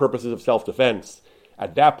context for purposes of self-defense,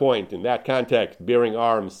 at that point, in that context, bearing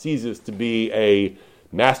arms ceases to be a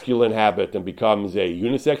masculine habit and becomes a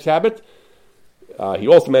unisex habit. He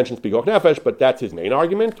also mentions Pikuach Nefesh, but that's his main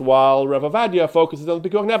argument, while Rav Avadia focuses on the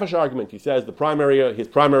Pikuach Nefesh argument. He says his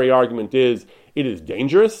primary argument is it is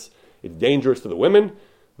dangerous. It's dangerous to the women.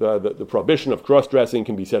 The prohibition of cross-dressing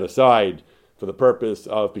can be set aside for the purpose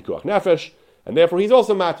of Pikuach Nefesh, and therefore he's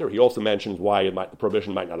also matter. He also mentions why the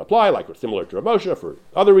prohibition might not apply, like similar to Rav Moshe for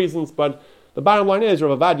other reasons, but the bottom line is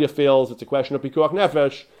Rav Avadia feels it's a question of Pikuach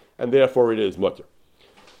Nefesh, and therefore it is mutter.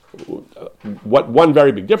 One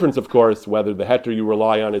very big difference, of course, whether the heter you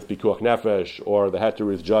rely on is Pikuach Nefesh or the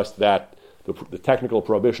heter is just that the technical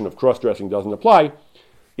prohibition of cross-dressing doesn't apply,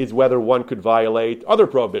 is whether one could violate other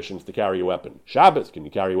prohibitions to carry a weapon. Shabbos, can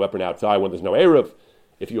you carry a weapon outside when there's no Eruv?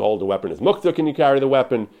 If you hold a weapon as muktzah, can you carry the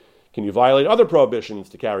weapon? Can you violate other prohibitions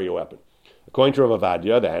to carry a weapon? According to Rav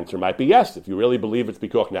Avadia, the answer might be yes. If you really believe it's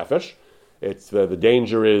Pikuach Nefesh, it's the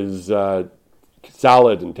danger is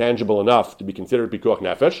solid and tangible enough to be considered Pikuach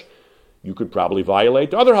Nefesh, you could probably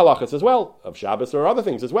violate other halachas as well, of Shabbos or other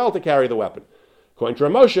things as well, to carry the weapon. According to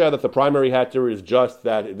Ramosha, that the primary heter is just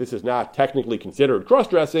that this is not technically considered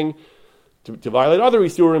cross-dressing, to violate other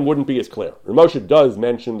isurim wouldn't be as clear. Ramosha does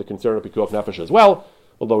mention the concern of Pikuach Nefesh as well,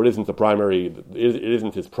 although it isn't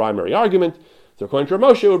his primary argument. So according to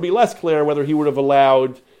Ramosha, it would be less clear whether he would have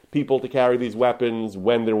allowed people to carry these weapons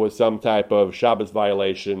when there was some type of Shabbos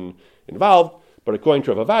violation involved. But according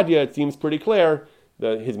to Rav Avadia, it seems pretty clear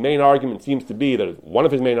that his main argument seems to be that one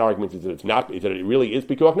of his main arguments is that it really is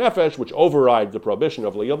Pikuach Nefesh, which overrides the prohibition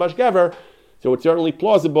of Le'il Bash Gever. So it's certainly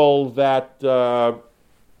plausible that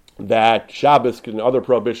Shabbos and other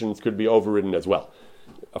prohibitions could be overridden as well.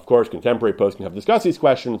 Of course, contemporary poskim have discussed these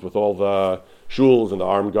questions with all the shuls and the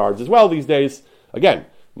armed guards as well these days. Again,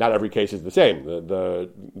 not every case is the same. The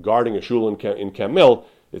guarding a shul in Camille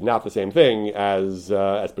is not the same thing as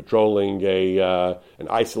patrolling an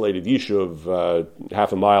isolated yishuv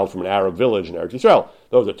half a mile from an Arab village in Eretz Yisrael.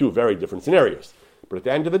 Those are two very different scenarios. But at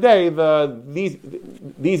the end of the day,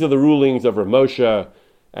 these are the rulings of Rav Moshe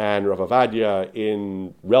and Rav Avadia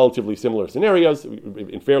in relatively similar scenarios,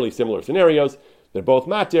 in fairly similar scenarios. They're both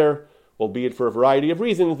matir, albeit for a variety of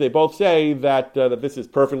reasons. They both say that this is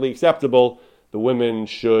perfectly acceptable. The women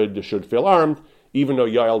should feel armed, even though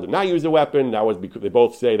Yael did not use a weapon. That was because they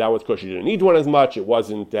both say that was because she didn't need one as much. It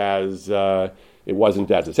wasn't as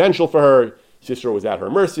essential for her. Sisera was at her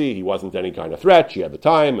mercy. He wasn't any kind of threat. She had the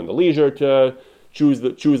time and the leisure to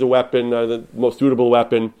choose a weapon, the most suitable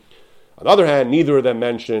weapon. On the other hand, neither of them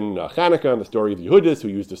mention Chanukah and the story of Yehudis, who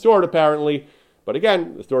used a sword apparently. But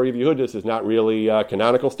again, the story of Yehudis is not really a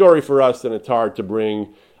canonical story for us, and it's hard to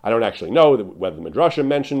bring. I don't actually know whether the Midrashim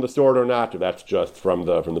mentioned the sword or not, or that's just from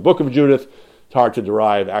the book of Judith. It's hard to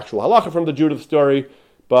derive actual halacha from the Judith story,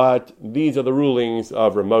 but these are the rulings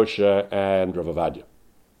of Rav Moshe and Rav Avadia.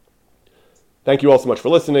 Thank you all so much for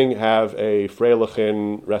listening. Have a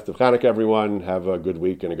freilichen rest of Chanukah, everyone. Have a good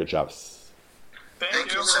week and a good Shabbos.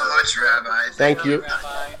 Thank you so much, Rabbi. Thank you.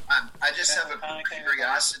 I just have a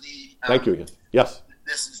curiosity. Thank you. Yes.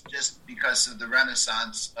 This is just because of the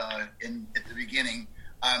Renaissance at the beginning,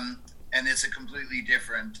 and it's a completely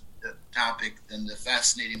different topic than the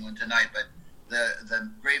fascinating one tonight. But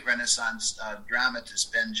the great Renaissance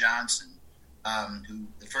dramatist Ben Jonson, who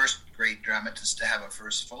the first great dramatist to have a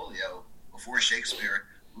first folio before Shakespeare,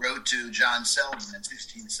 wrote to John Selden in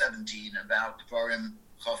 1617 about Dvarim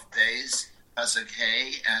Chof Beis, Pasuk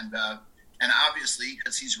Hay, and obviously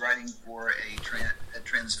because he's writing for a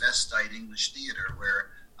transvestite English theater where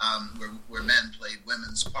men played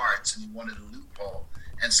women's parts, and he wanted a loophole.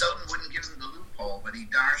 And Selden wouldn't give him the loophole, but he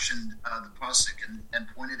darshaned the pasuk and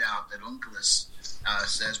pointed out that Onkelos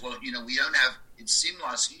says, well, we don't have, it's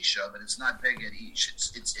Simlas Isha, but it's not Beged Ish,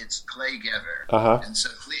 it's Klei Gever, and so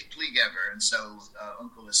Kli Gever, and so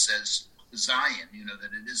Onkelos says Zion,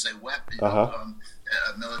 that it is a weapon, a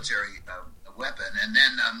military weapon, and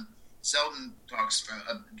then Selden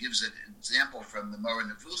gives an example from the Moreh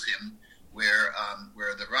Nevuchim, where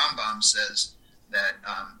the Rambam says that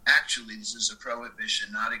actually this is a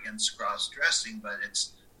prohibition not against cross-dressing, but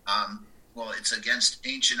it's against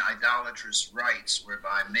ancient idolatrous rites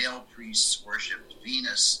whereby male priests worshipped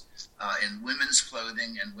Venus in women's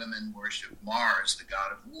clothing, and women worshipped Mars, the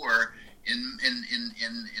god of war, in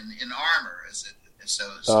armor. So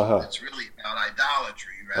it's really about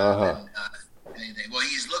idolatry rather than anything. Well,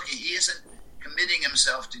 he isn't committing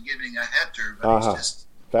himself to giving a heter, but he's just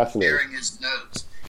bearing his nose.